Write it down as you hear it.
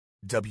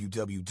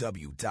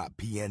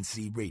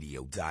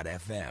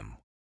www.pncradio.fm.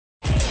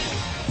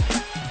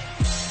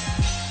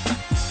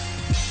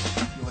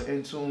 You're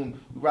in tune.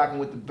 We rocking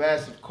with the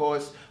best, of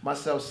course.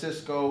 Myself,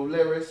 Cisco,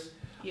 Lyris,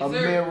 Yes,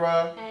 sir.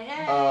 Amira, Hey,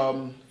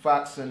 hey.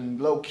 Fox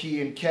and Low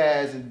Key and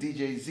Kaz and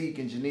DJ Zeke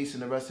and Janice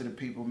and the rest of the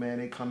people, man.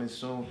 They coming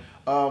soon.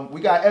 We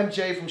got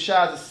MJ from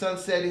Shahs of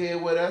Sunset here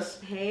with us.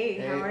 Hey,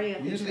 how are you?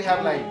 We usually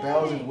have like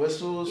bells and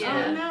whistles.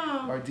 Yeah. Oh no.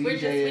 Our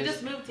DJ We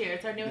just moved here.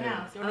 It's our new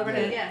house.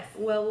 Okay. Yes.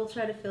 Well, we'll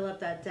try to fill up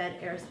that dead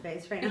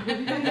airspace right now.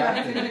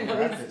 got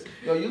this.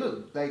 Yo, you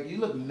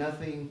look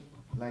nothing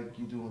like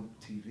you do on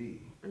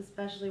TV.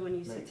 Especially when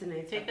you sit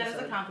tonight's Take that as a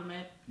episode.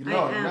 compliment. You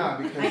know, I am. nah,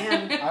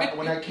 because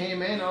when I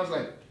came in, I was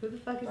like, Who the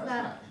fuck is that's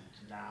that?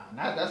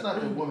 that's not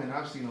the woman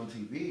I've seen on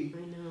TV. I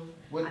know.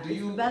 What do It's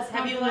you? the best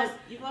Have you compliment.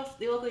 lost?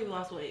 You look like you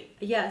lost weight.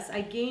 Yes, I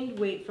gained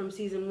weight from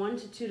season 1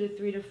 to 2 to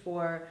 3 to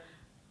 4,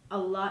 a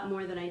lot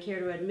more than I care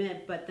to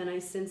admit. But then I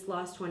since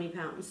lost 20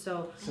 pounds.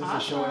 So Since the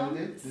show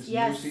ended, this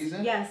new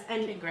season. yes,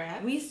 and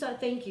Congrats. we start.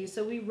 Thank you.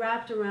 So we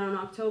wrapped around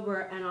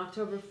October, and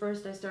October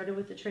 1st, I started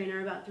with the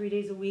trainer about 3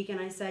 days a week, and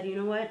I said, you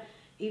know what?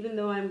 Even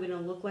though I'm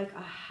gonna look like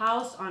a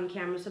house on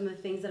camera, some of the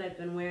things that I've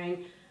been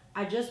wearing,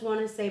 I just want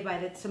to say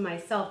to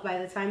myself, by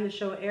the time the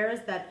show airs,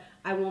 that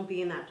I won't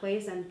be in that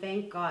place. And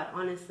thank God,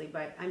 honestly.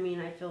 But I mean,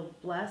 I feel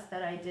blessed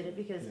that I did it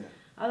because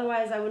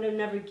otherwise I would have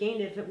never gained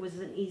it if it was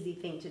an easy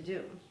thing to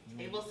do.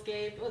 Table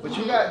scape. But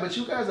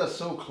you guys are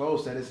so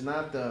close that it's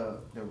not the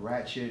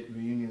ratchet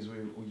reunions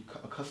we're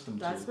accustomed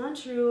to. That's not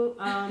true.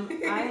 I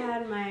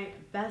had my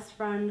best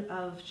friend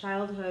of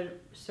childhood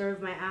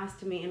serve my ass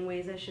to me in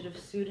ways I should have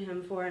sued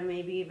him for, and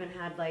maybe even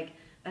had like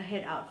a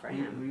hit out for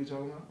him. Who are you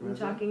talking about? I'm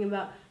talking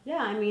about,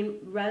 I mean,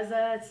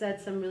 Reza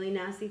said some really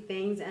nasty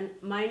things, and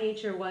my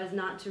nature was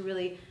not to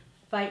really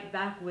fight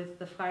back with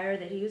the fire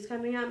that he was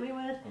coming at me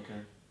with.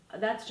 Okay.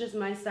 That's just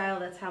my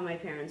style. That's how my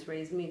parents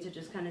raised me, to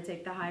just kind of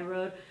take the high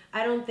road.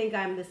 I don't think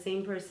I'm the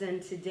same person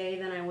today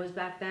than I was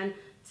back then.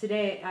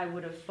 Today, I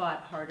would have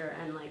fought harder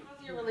and like...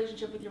 How's your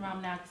relationship with your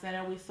mom now? Because I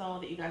know we saw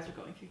that you guys were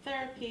going through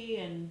therapy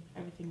and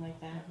everything like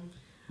that.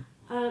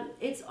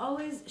 She's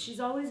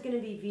always going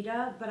to be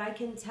Vida, but I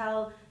can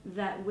tell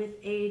that with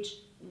age,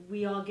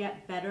 we all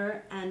get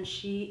better, and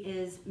she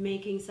is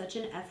making such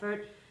an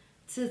effort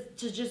to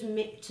just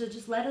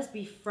let us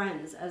be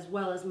friends as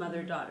well as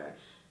mother-daughter.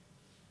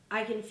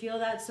 I can feel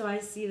that, so I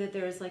see that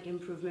there's like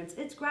improvements.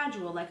 It's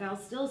gradual. Like I'll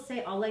still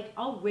say,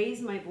 I'll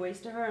raise my voice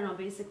to her, and I'll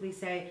basically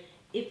say,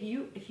 if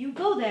you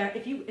go there,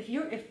 if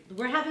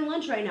we're having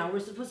lunch right now, we're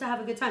supposed to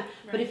have a good time.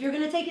 Right. But if you're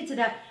gonna take it to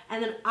that,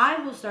 and then I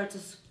will start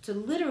to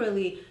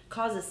literally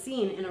cause a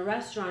scene in a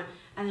restaurant,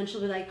 and then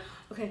she'll be like,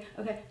 okay,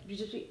 you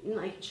just be,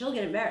 like, she'll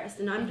get embarrassed,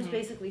 and I'm just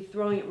basically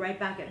throwing it right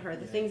back at her.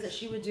 The things that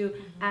she would do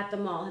at the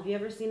mall. Have you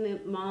ever seen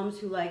the moms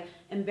who like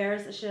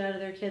embarrass the shit out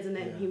of their kids and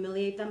then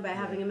humiliate them by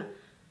having them?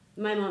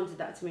 My mom did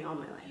that to me all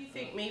my life. Do you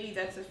think maybe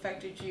that's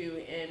affected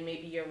you in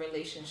maybe your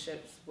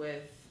relationships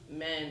with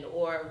men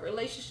or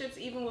relationships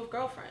even with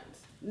girlfriends?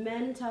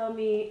 Men tell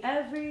me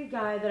every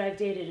guy that I've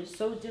dated is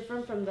so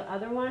different from the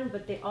other one,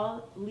 but they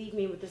all leave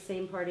me with the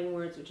same parting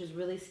words, which is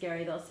really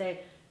scary. They'll say,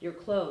 you're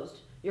closed.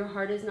 Your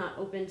heart is not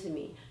open to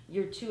me.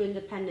 You're too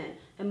independent.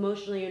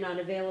 Emotionally, you're not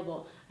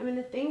available. I mean,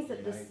 the things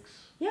that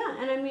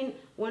and I mean,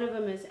 one of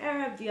them is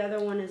Arab, the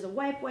other one is a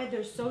white boy.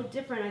 They're so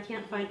different. I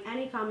can't find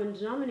any common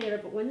denominator,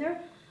 but when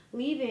they're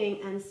leaving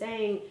and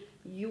saying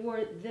you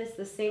were this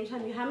the same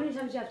time, how many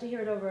times do you have to hear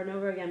it over and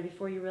over again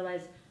before you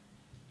realize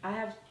I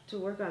have to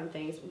work on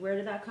things? Where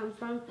did that come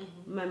from?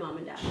 My mom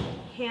and dad,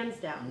 hands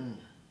down.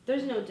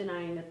 There's no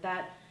denying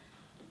that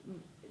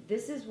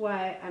this is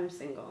why I'm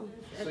single.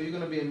 So you're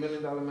gonna be a $1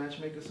 million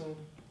matchmaker soon?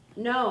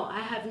 No,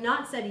 I have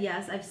not said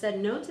yes. I've said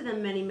no to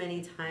them many,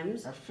 many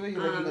times. I feel like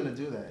you're gonna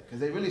do that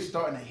because they're really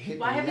starting to hit the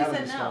Why have you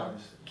reality said no?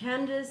 stars.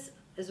 Candace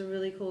is a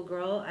really cool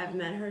girl. I've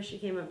met her. She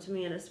came up to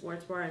me at a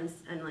sports bar, and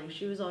like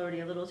she was already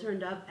a little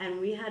turned up, and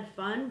we had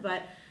fun.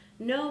 But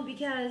no,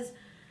 because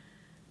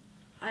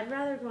I'd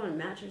rather go on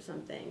Match or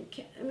something.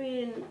 I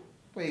mean,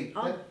 wait,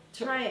 I'll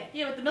try it.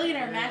 Yeah, with the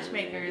millionaire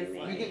matchmakers.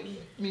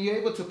 You're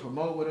able to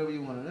promote whatever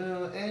you want to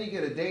do, and you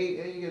get a date,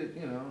 and you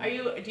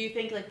get, Do you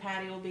think like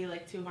Patty will be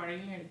like too hard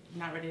on you and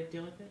not ready to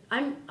deal with it?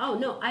 Oh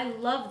no, I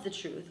love the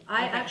truth.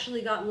 I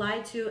actually got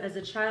lied to as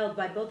a child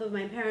by both of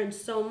my parents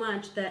so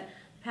much that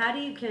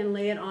Patty can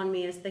lay it on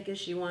me as thick as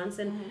she wants.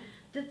 And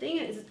the thing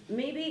is,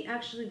 maybe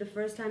actually the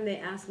first time they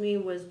asked me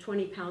was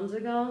 20 pounds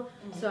ago.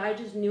 So I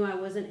just knew I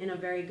wasn't in a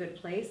very good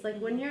place. Like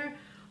when you're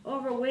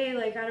overweight,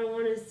 like I don't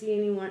want to see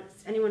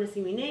anyone to see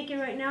me naked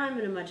right now. I'm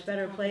in a much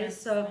better place.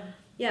 So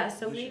yeah,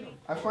 so maybe.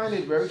 I find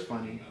it very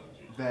funny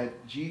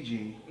that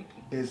Gigi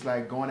is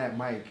like going at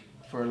Mike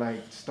for like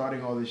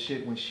starting all this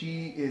shit when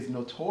she is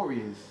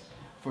notorious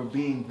for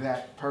being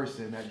that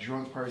person, that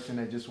drunk person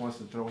that just wants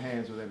to throw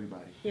hands with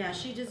everybody. Yeah,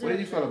 she deserves. What did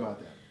you feel about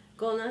that?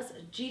 Golness,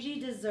 Gigi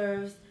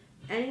deserves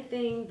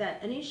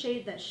any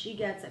shade that she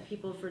gets at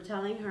people for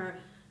telling her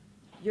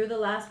you're the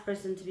last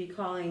person to be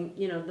calling,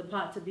 the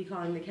pot to be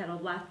calling the kettle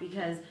black,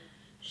 because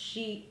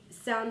she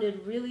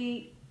sounded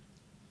really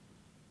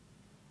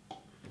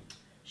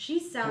she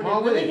sounded Come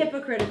on with really it.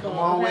 hypocritical. Come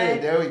on okay? with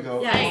it. There we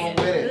go. Yes. Come on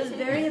with It it. was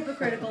very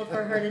hypocritical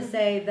for her to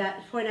say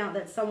that, point out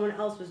that someone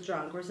else was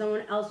drunk or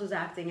someone else was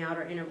acting out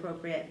or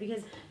inappropriate.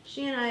 Because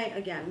she and I,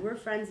 again, we're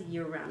friends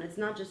year round. It's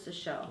not just a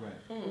show.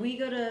 Right. We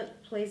go to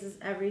places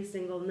every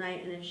single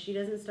night, and if she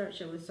doesn't start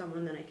shit with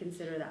someone, then I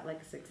consider that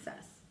like a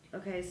success.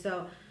 Okay,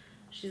 so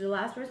she's the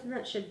last person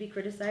that should be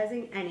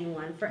criticizing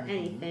anyone for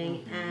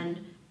anything,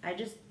 and I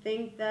just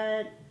think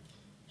that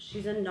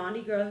she's a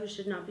naughty girl who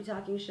should not be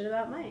talking shit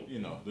about Mike. You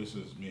know, this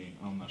is me.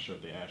 I'm not sure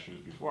if they asked you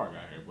this before I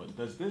got here, but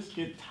does this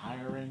get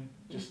tiring?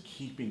 Just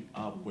keeping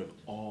up with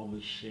all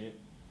the shit?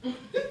 Because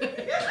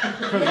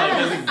like,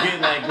 does it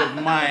get like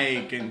with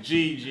Mike and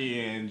Gigi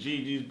and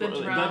Gigi's The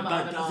brother? drama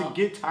of it Does all. it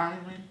get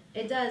tiring?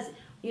 It does,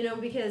 you know,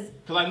 because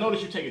Because I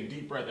notice you take a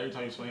deep breath every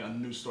time you explain a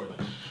new story. Like,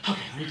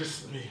 okay,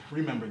 let me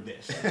remember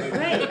this. Like,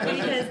 right,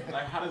 because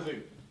like, how do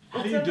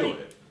it's you so do funny.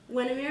 it?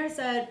 When Amir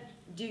said,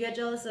 "Do you get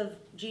jealous of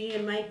Gigi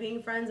and Mike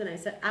being friends?" and I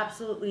said,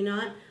 "Absolutely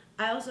not."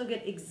 I also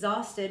get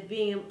exhausted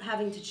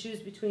having to choose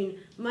between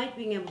Mike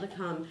being able to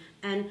come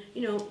and,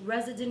 you know,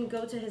 Reza didn't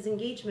go to his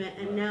engagement,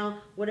 and now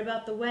what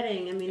about the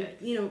wedding? I mean, Yes.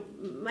 you know,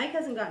 Mike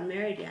hasn't gotten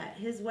married yet.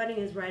 His wedding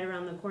is right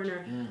around the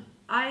corner.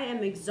 I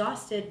am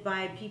exhausted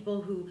by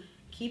people who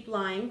keep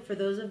lying, for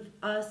those of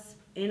us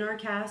in our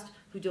cast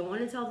who don't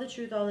want to tell the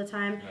truth all the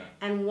time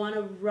and want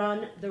to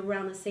run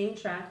around the same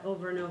track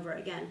over and over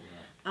again.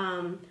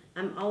 I'm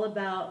all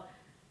about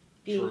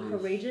being Truth.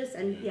 courageous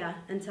and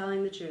and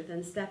telling the truth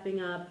and stepping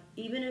up,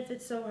 even if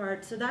it's so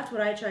hard. So that's what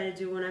I try to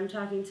do when I'm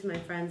talking to my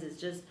friends, is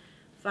just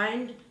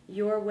find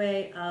your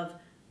way of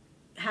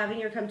having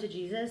her come to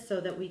Jesus so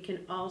that we can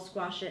all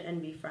squash it and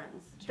be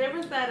friends. There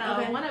was that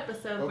Okay. one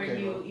episode where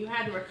Okay, you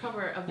had to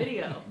recover a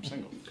video I'm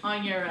single.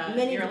 on your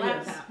Many your videos.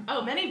 laptop.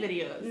 Oh, many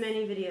videos.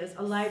 Many videos,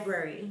 a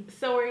library.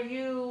 So are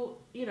you,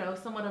 you know,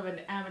 somewhat of an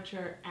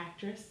amateur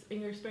actress in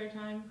your spare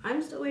time?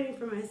 I'm still waiting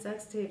for my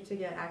sex tape to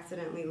get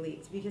accidentally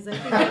leaked because I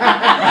think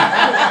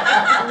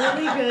it's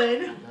really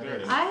good. There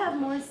it is. I have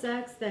more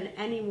sex than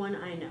anyone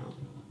I know.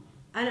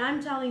 And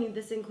I'm telling you,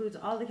 this includes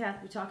all the cats.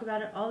 We talk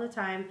about it all the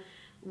time.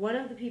 One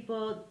of the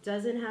people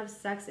doesn't have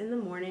sex in the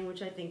morning,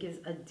 which I think is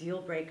a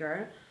deal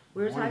breaker.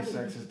 We were Morning talking.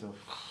 sex is the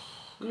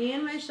Me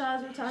and my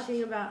Shahs were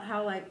talking about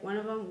how like one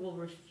of them will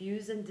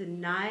refuse and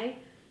deny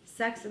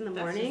sex in the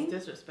morning,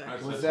 That's just disrespect.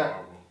 That's What's that's that?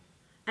 horrible.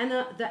 and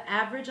the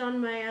average on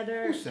my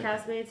other Who said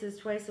that? castmates is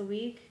twice a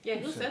week. Yeah,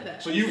 who said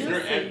that? So You'll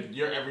you're see.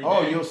 you're every day.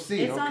 Oh, you'll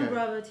see. It's Okay. on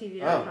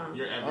BravoTV.com.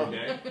 You're every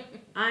day.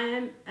 I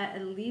am at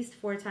least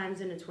 4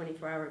 times in a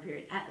 24-hour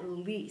period. At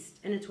least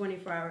in a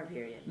 24-hour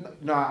period.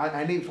 No,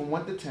 I need from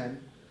 1 to 10.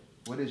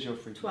 What is your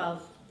frequency?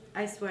 12.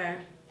 I swear.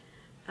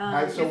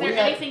 Alright, so Is there we have-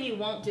 anything you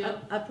won't do?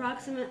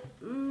 Approximate.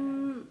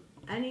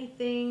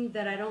 Anything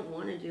that I don't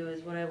want to do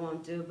is what I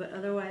won't do, but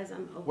otherwise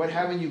I'm open. What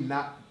haven't you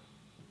not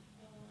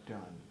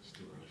done? It's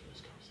too early for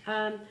this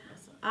conversation.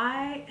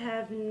 I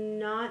have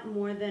not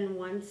more than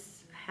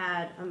once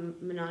had a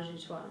menage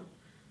a trois.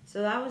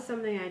 So that was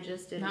something I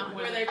just did. Not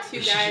once. where there are two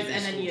guys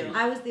and then you.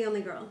 I was the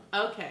only girl.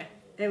 Okay.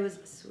 It was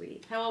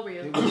sweet. How old were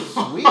you? It was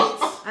sweet.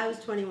 I was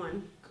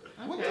 21.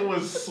 It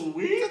was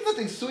sweet. There's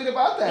nothing sweet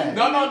about that.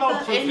 No.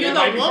 And you're the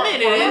like, woman, for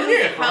it her, is.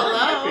 yeah, for her,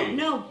 Hello. maybe.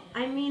 No,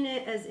 I mean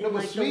it as in No, but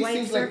like the sweet white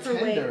seems like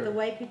surfer way, tender. the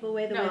white people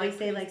way, the No, way like they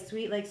say like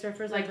sweet, like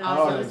surfers, Like the-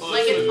 awesome. Oh,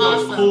 Like it's it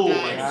was awesome, cool. guys.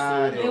 Like,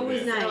 Got cool. It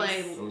was Yeah. nice. Like,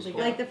 It was cool.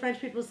 Like the French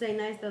people say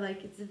nice, they're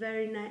like, it's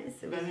very nice.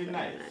 It was Very very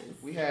nice.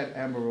 nice. We had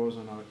Amber Rose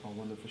on our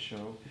wonderful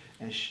show,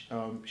 and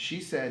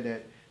she said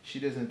that she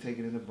doesn't take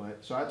it in the butt.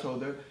 So I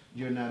told her,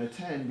 you're not a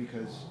 10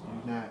 because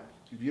you're not.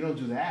 If you don't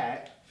do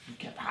that, you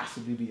can't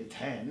possibly be a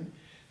 10.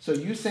 So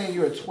you saying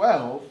you're a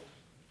 12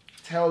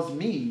 tells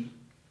me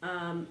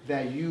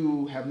that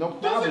you have no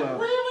Does it problem.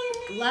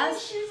 really mean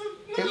Last- she's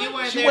a... You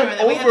weren't She there went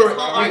when we had over- this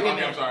whole wait,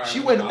 argument. I'm sorry. She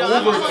went No, over.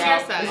 I'm on your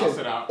Listen, side. I'll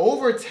sit out.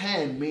 over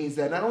 10 means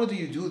that not only do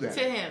you do that, To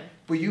him.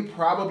 but you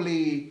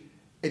probably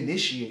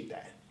initiate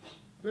that.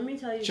 Let me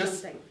tell you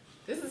Just- something.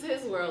 This is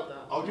his world,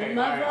 though. Okay.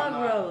 My all right, I'm vlog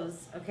not-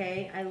 Rose,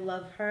 okay? I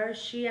love her.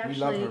 She actually. We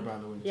love her, by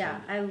the way. Yeah,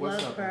 too. I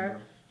What's love up, her.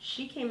 Amber?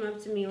 She came up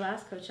to me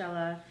last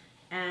Coachella,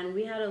 and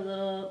we had a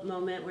little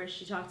moment where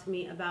she talked to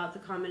me about the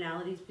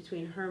commonalities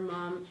between her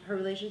mom, her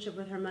relationship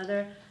with her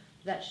mother,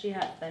 that she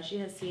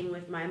has seen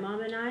with my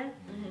mom and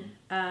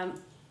I.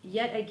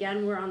 Yet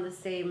again, we're on the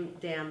same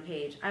damn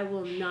page. I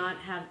will not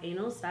have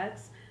anal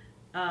sex.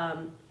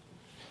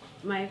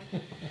 My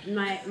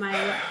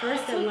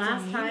first and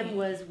last time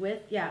was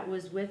with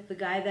the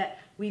guy that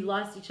we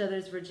lost each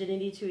other's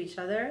virginity to each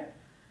other.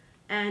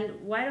 And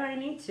why do I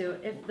need to?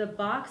 If the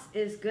box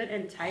is good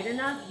and tight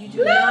enough, you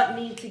do not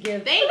need to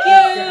give. Thank extra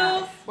you.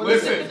 ass. Well,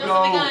 Listen, let's go.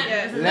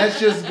 go. Let's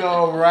just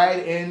go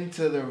right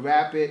into the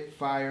rapid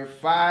fire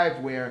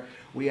 5, where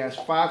we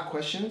ask 5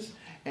 questions,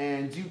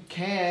 and you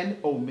can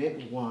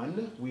omit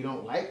one. We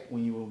don't like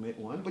when you omit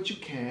one, but you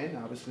can.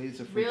 Obviously, it's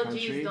a free Real country.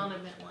 G's don't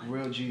admit one.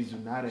 Real G's do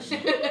not admit.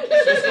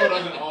 Cisco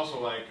doesn't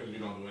also like because you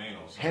don't do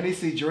anal. So.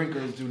 Hennessy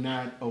drinkers do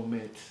not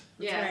omit.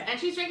 Yeah, right. and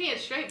she's drinking it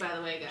straight, by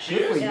the way, guys.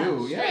 Good for is?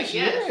 you. Yeah, Straight, she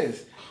yes.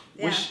 is.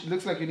 Yeah. Which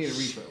looks like you need a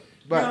refill.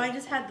 But no, I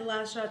just had the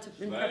last shot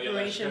in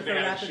preparation for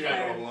rapid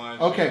fire.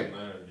 Okay.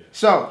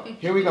 So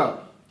here we go.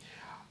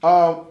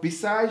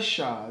 Besides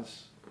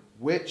Shahs,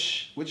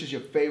 which is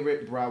your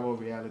favorite Bravo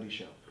reality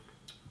show?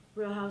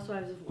 Real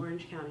Housewives of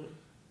Orange County.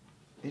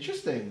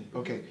 Interesting.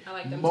 Okay. I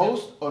like them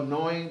Most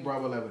annoying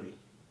Bravo celebrity.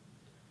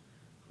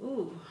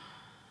 Ooh.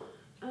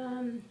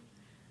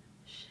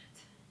 Shit.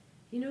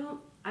 You know,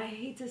 I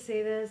hate to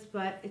say this,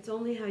 but it's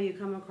only how you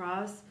come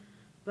across.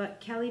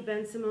 But Kelly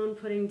Ben Simone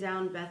putting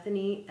down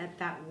Bethany at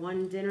that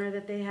one dinner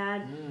that they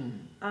had.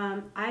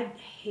 I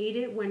hate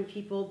it when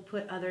people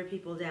put other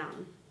people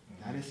down.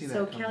 I didn't see that.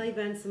 So coming. Kelly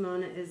Ben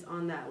Simone is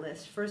on that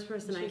list. First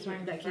person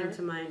that came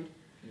to mind.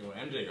 Yo,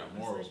 MJ got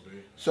morals, B.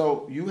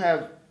 So you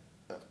have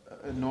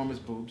enormous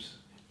boobs.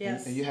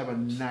 Yes. And you have a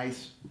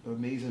nice,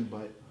 amazing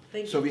butt.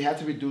 Thank So you. if you had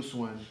to reduce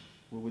one,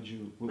 what would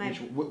you?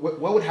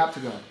 What would have to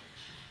go?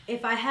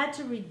 If I had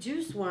to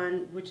reduce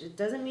one, which it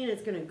doesn't mean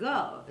it's gonna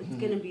go, it's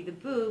gonna be the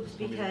boobs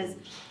because,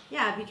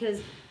 yeah, because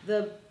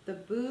the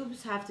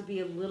boobs have to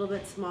be a little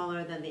bit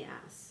smaller than the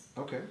ass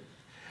Okay.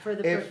 for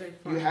the If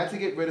perfect you form. had to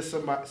get rid of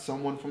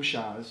someone from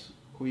Shahs,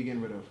 who are you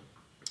getting rid of?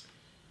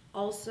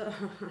 Also,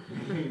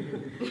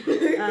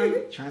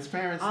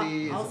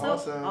 Transparency is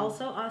awesome.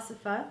 Also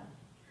Asifa,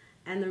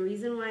 and the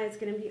reason why it's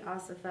gonna be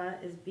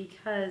Asifa is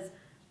because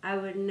I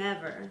would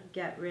never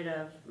get rid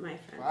of my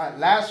friend. All right,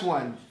 last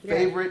one. Yeah.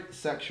 Favorite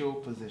sexual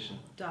position.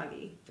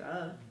 Doggy.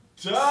 Duh.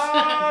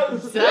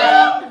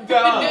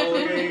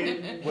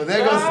 Well,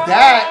 there goes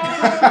that.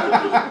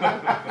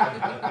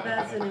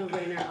 That's a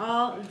no-brainer.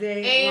 All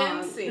day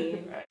long. AMC.